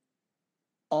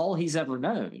all he's ever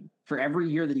known for every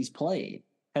year that he's played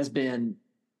has been,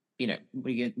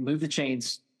 we move the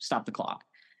chains, stop the clock.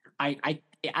 I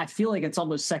feel like it's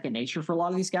almost second nature for a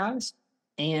lot of these guys.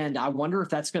 And I wonder if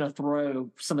that's going to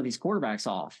throw some of these quarterbacks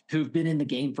off who've been in the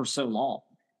game for so long.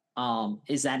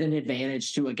 Is that an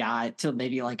advantage to a guy, to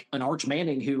maybe like an Arch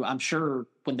Manning, who I'm sure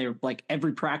when they're like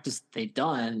every practice they've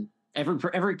done,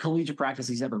 every collegiate practice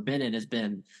he's ever been in has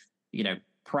been,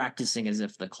 practicing as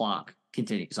if the clock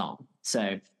continues on.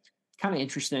 So kind of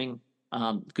interesting.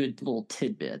 Good little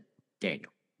tidbit,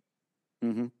 Daniel.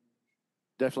 Mm-hmm.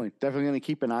 Definitely going to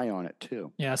keep an eye on it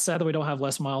too. Yeah, sad that we don't have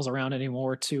Les Miles around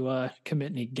anymore to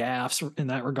commit any gaffes in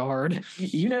that regard.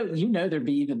 It'd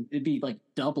be like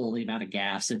double the amount of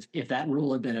gaffes if that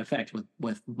rule had been in effect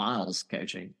with Miles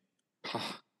coaching.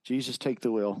 Jesus, take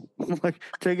the wheel. Like,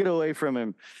 take it away from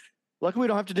him. Luckily, we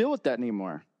don't have to deal with that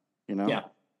anymore. Yeah.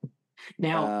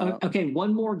 Now, okay,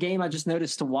 one more game I just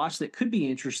noticed to watch that could be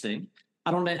interesting.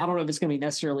 I don't know if it's going to be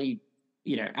necessarily,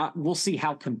 we'll see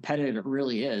how competitive it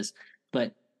really is.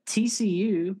 But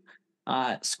TCU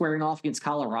squaring off against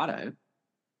Colorado.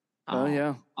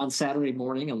 On Saturday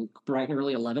morning, bright and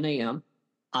early 11 a.m.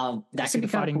 That could be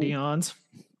fighting cool. Deion's.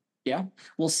 Yeah,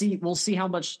 we'll see how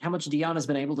much Deion has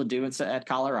been able to do at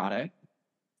Colorado.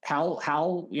 How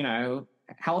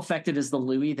effective is the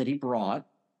Louis that he brought?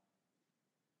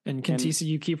 And can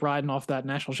TCU keep riding off that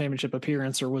national championship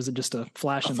appearance, or was it just a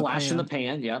flash in the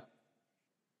pan? Yep.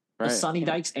 Right. The Sonny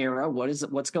Dykes era.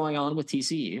 What's going on with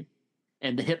TCU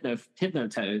and the Hypno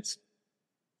Toads?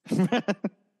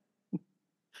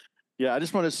 Yeah, I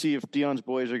just want to see if Deion's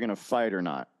boys are going to fight or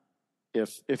not.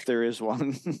 If there is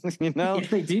one,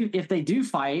 If they do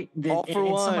fight, then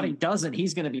and somebody doesn't,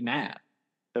 he's going to be mad.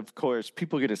 Of course,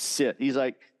 people are going to sit. He's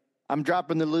like, I'm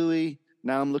dropping the Louis.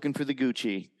 Now I'm looking for the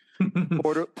Gucci.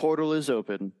 Portal is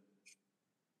open.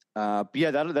 But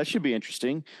yeah, that should be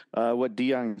interesting. What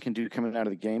Deion can do coming out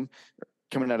of the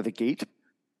gate.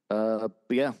 But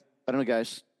yeah, I don't know,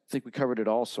 guys. I think we covered it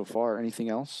all so far. Anything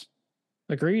else?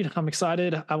 Agreed. I'm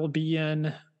excited. I will be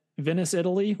in Venice,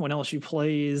 Italy, when LSU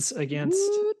plays against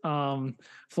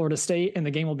Florida State, and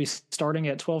the game will be starting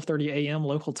at 12:30 a.m.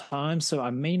 local time. So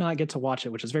I may not get to watch it,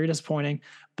 which is very disappointing.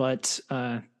 But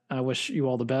I wish you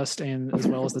all the best, and as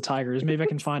well as the Tigers. Maybe I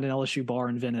can find an LSU bar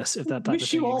in Venice if that type wish of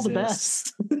thing you all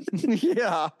exists. the best.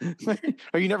 Yeah.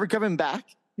 Are you never coming back?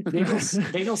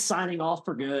 Daniel's signing off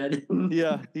for good.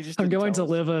 Yeah. I'm going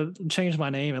to change my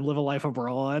name and live a life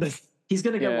abroad. He's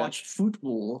going to go watch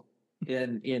football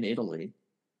in Italy.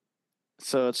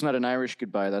 So it's not an Irish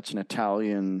goodbye. That's an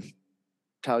Italian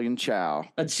ciao.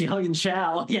 Italian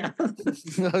ciao. Yeah.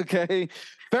 Okay.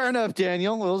 Fair enough,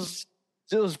 Daniel.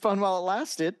 It was fun while it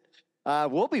lasted.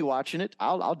 We'll be watching it.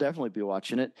 I'll definitely be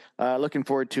watching it. Looking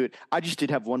forward to it. I just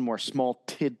did have one more small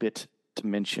tidbit to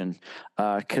mention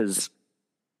because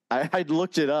I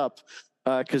looked it up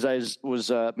because I was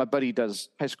my buddy does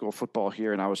high school football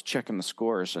here, and I was checking the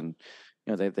scores, and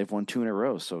they've won 2 in a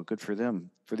row, so good for them,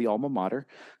 for the alma mater.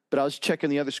 But I was checking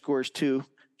the other scores too.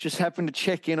 Just happened to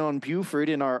check in on Buford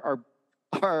and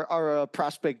our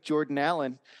prospect Jordan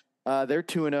Allen. They're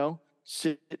 2-0.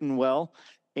 Sitting well,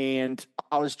 and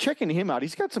I was checking him out.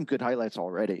 He's got some good highlights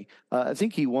already. I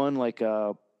think he won like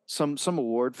some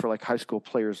award for like high school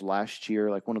players last year,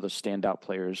 like one of the standout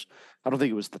players. I don't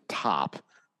think it was the top,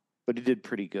 but he did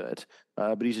pretty good.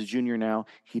 But he's a junior now.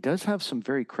 He does have some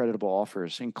very creditable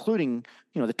offers, including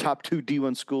the top 2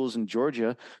 D1 schools in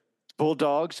Georgia,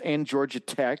 Bulldogs and Georgia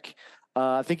Tech.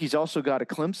 I think he's also got a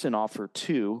Clemson offer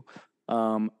too.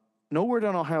 No word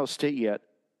on Ohio State yet,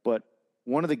 but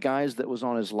one of the guys that was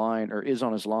on his line or is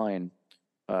on his line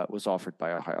was offered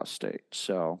by Ohio State.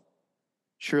 So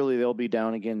surely they'll be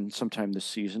down again sometime this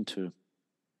season to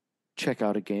check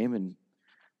out a game, and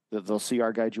they'll see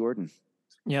our guy Jordan.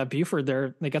 Yeah, Buford,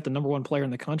 they got the number one player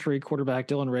in the country, quarterback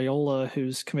Dylan Raiola,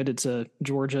 who's committed to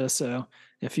Georgia. So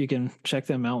if you can check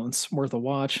them out, it's worth a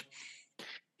watch.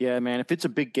 Yeah, man. If it's a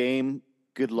big game,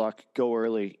 good luck. Go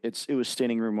early. It was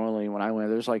standing room only when I went.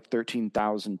 There's like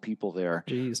 13,000 people there.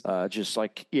 Jeez. Just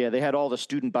like, yeah, they had all the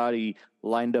student body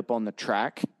lined up on the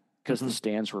track because the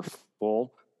stands were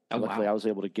full. Oh, Luckily, wow. I was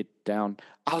able to get down.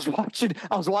 I was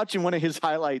watching one of his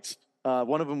highlights.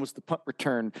 One of them was the punt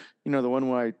return. You know, the one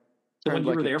where The one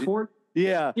you were there for?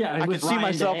 Yeah. Yeah. I could see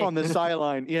myself on the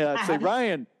sideline. Yeah. I'd say,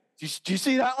 Ryan, do you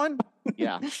see that one?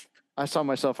 Yeah. I saw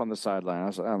myself on the sideline. I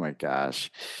was like, oh my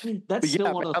gosh. That's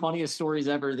still one of the funniest stories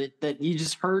ever that you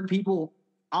just heard people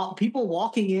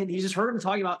walking in. You just heard them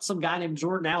talking about some guy named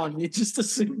Jordan Allen. You just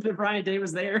assumed that Ryan Day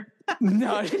was there.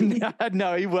 No,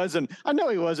 he wasn't. I know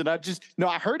he wasn't.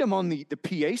 I heard him on the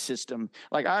PA system.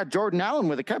 Like, Jordan Allen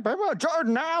with a cap.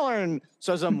 Jordan Allen.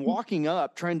 So as I'm walking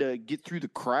up, trying to get through the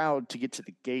crowd to get to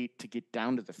the gate, to get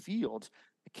down to the field,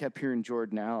 I kept hearing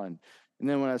Jordan Allen. And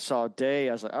then when I saw Day,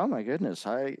 I was like, oh my goodness.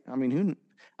 I mean,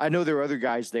 I know there were other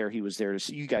guys there. He was there to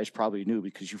see. You guys probably knew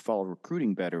because you follow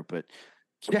recruiting better, but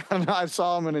yeah, I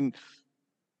saw him and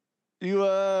you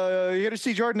here to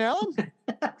see Jordan Allen?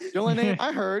 The only name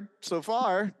I heard so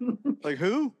far. Like,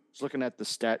 who? I was looking at the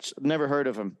stats. Never heard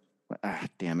of him.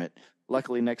 Damn it.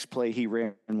 Luckily, next play he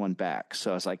ran one back. So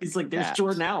I was like, he's like, there's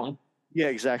Jordan Allen. Yeah,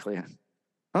 exactly.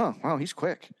 Oh, wow, he's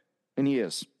quick. And he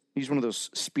is. He's one of those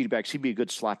speed backs. He'd be a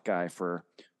good slot guy for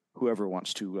whoever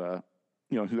wants to,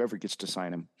 whoever gets to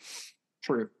sign him.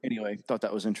 True. Anyway, thought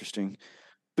that was interesting.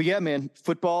 But yeah, man,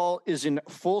 football is in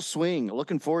full swing.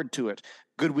 Looking forward to it.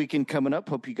 Good weekend coming up.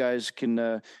 Hope you guys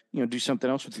can, do something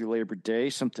else with your Labor Day,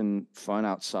 something fun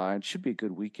outside. Should be a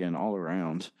good weekend all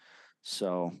around.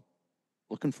 So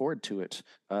looking forward to it.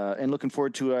 And looking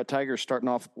forward to Tigers starting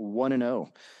off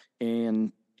 1-0.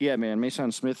 And yeah, man,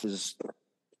 Mason Smith is...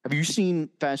 Have you seen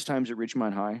Fast Times at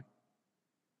Ridgemont High?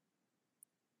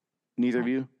 Neither of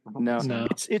you? No.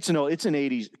 It's an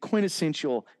 80s,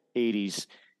 quintessential 80s.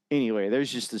 Anyway,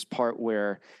 there's just this part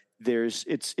where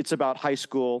it's about high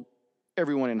school,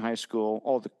 everyone in high school,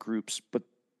 all the groups, but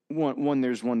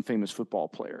there's one famous football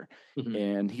player. Mm-hmm.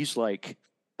 And he's like,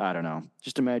 I don't know,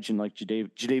 just imagine like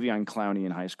Jadeveon Clowney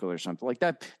in high school or something like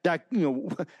that,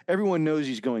 everyone knows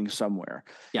he's going somewhere.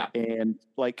 Yeah. And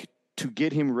like, to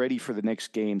get him ready for the next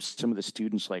game, some of the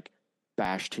students like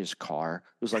bashed his car.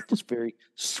 It was like this very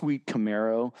sweet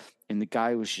Camaro, and the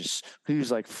guy was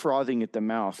like frothing at the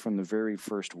mouth from the very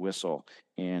first whistle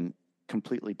and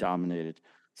completely dominated.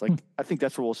 It's like, I think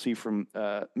that's what we'll see from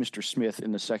Mr. Smith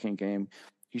in the second game.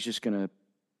 He's just going to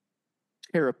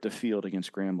tear up the field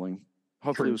against Grambling.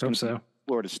 Hopefully it was going to be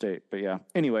Florida State. But yeah,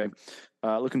 anyway,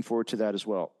 looking forward to that as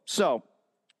well. So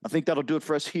I think that'll do it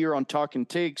for us here on Talking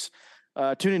Tigs.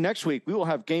 Tune in next week. We will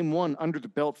have game one under the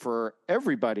belt for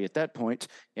everybody at that point,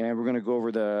 and we're going to go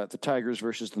over the Tigers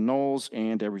versus the Noles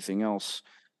and everything else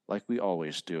like we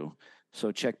always do.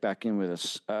 So check back in with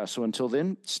us. So until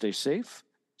then, stay safe,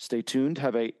 stay tuned,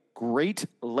 have a great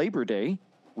Labor Day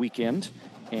weekend,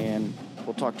 and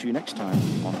we'll talk to you next time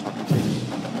on Talking Tigs.